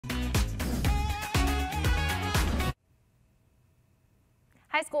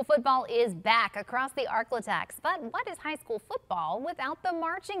High school football is back across the Arklatex, but what is high school football without the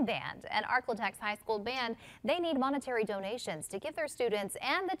marching band? At Arklatex High School Band, they need monetary donations to give their students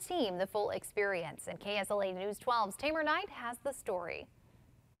and the team the full experience. And KSLA News 12's Tamer Knight has the story.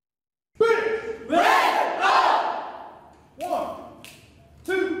 Red up! 1,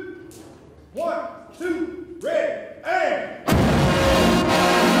 2, 1, 2, red, aim!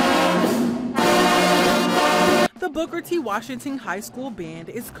 The Booker T. Washington High School Band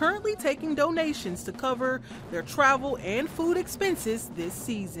is currently taking donations to cover their travel and food expenses this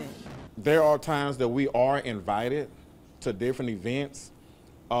season. There are times that we are invited to different events.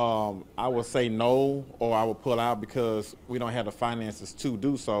 I will say no, or I will pull out because we don't have the finances to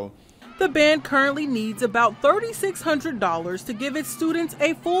do so. The band currently needs about $3,600 to give its students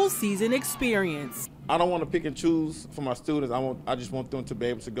a full season experience. I don't want to pick and choose for my students. I just want them to be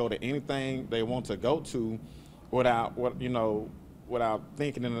able to go to anything they want to go to without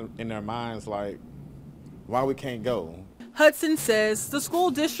thinking in their minds like why we can't go. Hudson says the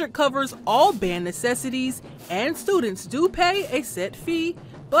school district covers all band necessities and students do pay a set fee,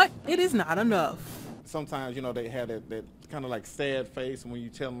 but it is not enough. Sometimes, they have that kind of like sad face when you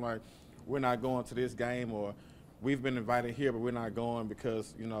tell them like, we're not going to this game, or we've been invited here, but we're not going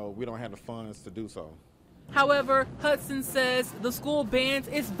because, we don't have the funds to do so. However, Hudson says the school band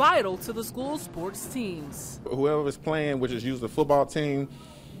is vital to the school sports teams. Whoever is playing, which is usually the football team,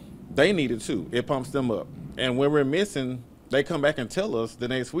 they need it too. It pumps them up. And when we're missing, they come back and tell us the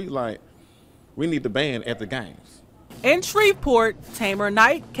next week, like, we need the band at the games. In Shreveport, Tamer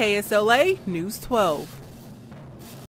Knight, KSLA News 12.